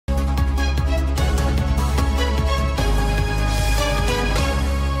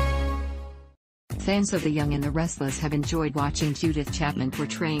Fans of The Young and the Restless have enjoyed watching Judith Chapman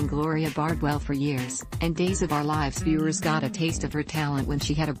portraying Gloria Bardwell for years, and Days of Our Lives viewers got a taste of her talent when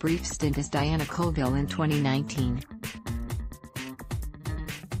she had a brief stint as Diana Colville in 2019.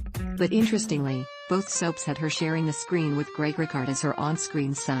 But interestingly, both soaps had her sharing the screen with Greg Rikaart as her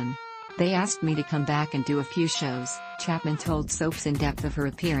on-screen son. "They asked me to come back and do a few shows," Chapman told Soaps In Depth of her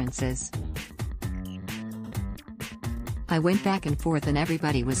appearances. "I went back and forth and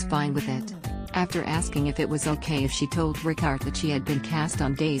everybody was fine with it." After asking if it was okay if she told Rikaart that she had been cast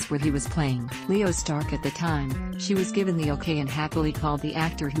on days where he was playing Leo Stark at the time, she was given the okay and happily called the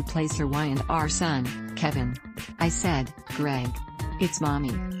actor who plays her Y&R son, Kevin. "I said, Greg. It's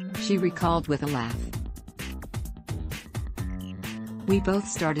mommy," she recalled with a laugh. "We both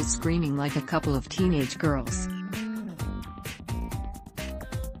started screaming like a couple of teenage girls.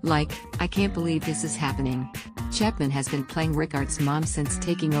 Like, I can't believe this is happening." Chapman has been playing Rikaart's mom since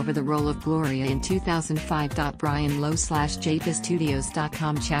taking over the role of Gloria in 2005. Brian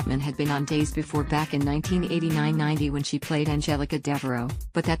Lowe/JPStudios.com Chapman had been on Days before back in 1989-90 when she played Angelica Devereaux,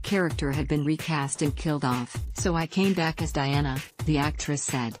 but that character had been recast and killed off. "So I came back as Diana," the actress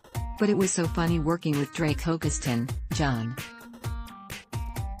said. "But it was so funny working with Drake Hogestyn, John.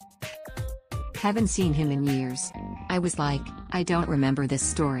 Haven't seen him in years. I was like, I don't remember this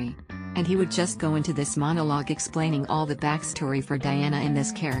story. And he would just go into this monologue explaining all the backstory for Diana in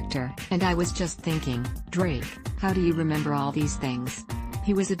this character. And I was just thinking, Drake, how do you remember all these things?"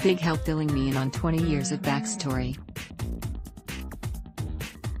 He was a big help filling me in on 20 years of backstory.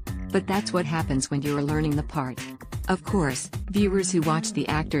 But that's what happens when you're learning the part. Of course, viewers who watched the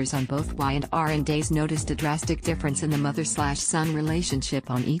actors on both Y&R and Days noticed a drastic difference in the mother/son relationship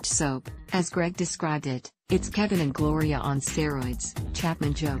on each soap. As Greg described it, "It's Kevin and Gloria on steroids,"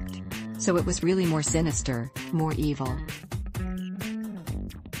 Chapman joked. "So it was really more sinister, more evil.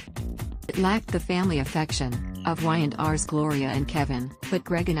 It lacked the family affection of Y&R's Gloria and Kevin, but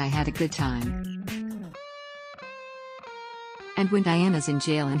Greg and I had a good time. And when Diana's in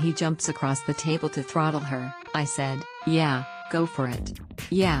jail and he jumps across the table to throttle her, I said, yeah, go for it.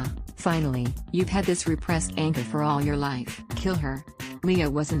 Yeah, finally, you've had this repressed anger for all your life. Kill her." Leo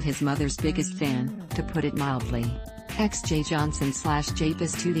wasn't his mother's biggest fan, to put it mildly.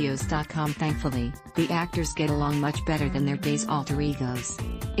 XJJohnson/JPStudios.com Thankfully, the actors get along much better than their Days alter egos.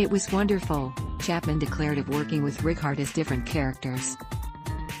 "It was wonderful," Chapman declared of working with Rikaart as different characters.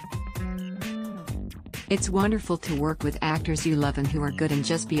 "It's wonderful to work with actors you love and who are good and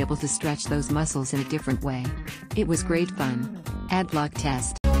just be able to stretch those muscles in a different way. It was great fun. Ad block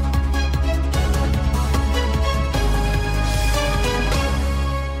test.